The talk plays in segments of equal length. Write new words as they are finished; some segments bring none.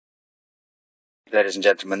ladies and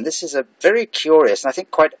gentlemen, this is a very curious and I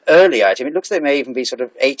think quite early item. It looks like it may even be sort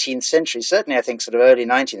of 18th century, certainly I think sort of early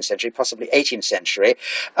 19th century, possibly 18th century.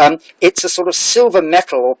 It's a sort of silver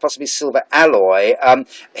metal or possibly silver alloy,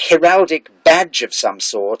 heraldic badge of some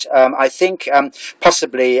sort. I think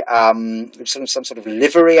possibly some sort of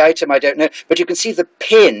livery item, I don't know. But you can see the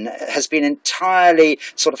pin has been entirely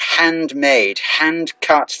sort of handmade,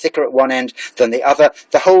 hand-cut, thicker at one end than the other.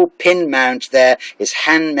 The whole pin mount there is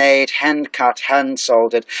handmade, hand-cut,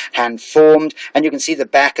 hand-soldered, hand-formed, and you can see the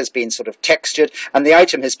back has been sort of textured, and the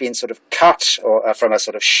item has been sort of cut or from a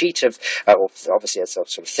sort of sheet of, or obviously a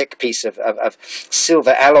sort of thick piece of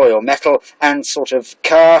silver alloy or metal, and sort of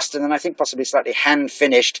cast, and then I think possibly slightly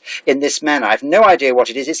hand-finished in this manner. I have no idea what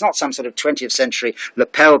it is. It's not some sort of 20th century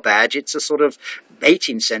lapel badge. It's a sort of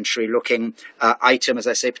 18th century looking item, as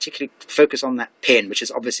I say, particularly focus on that pin, which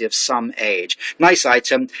is obviously of some age. Nice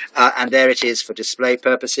item, and there it is for display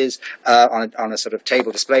purposes on a sort of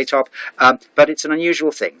table display top, but it's an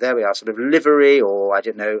unusual thing. There we are, sort of livery, or I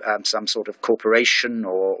don't know, some sort of corporation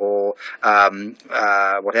or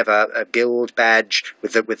whatever, a guild badge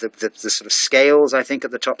with the sort of scales, I think,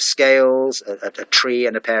 at the top, scales, a tree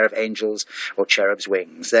and a pair of angels or cherubs'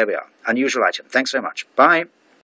 wings. There we are. Unusual item. Thanks very much. Bye.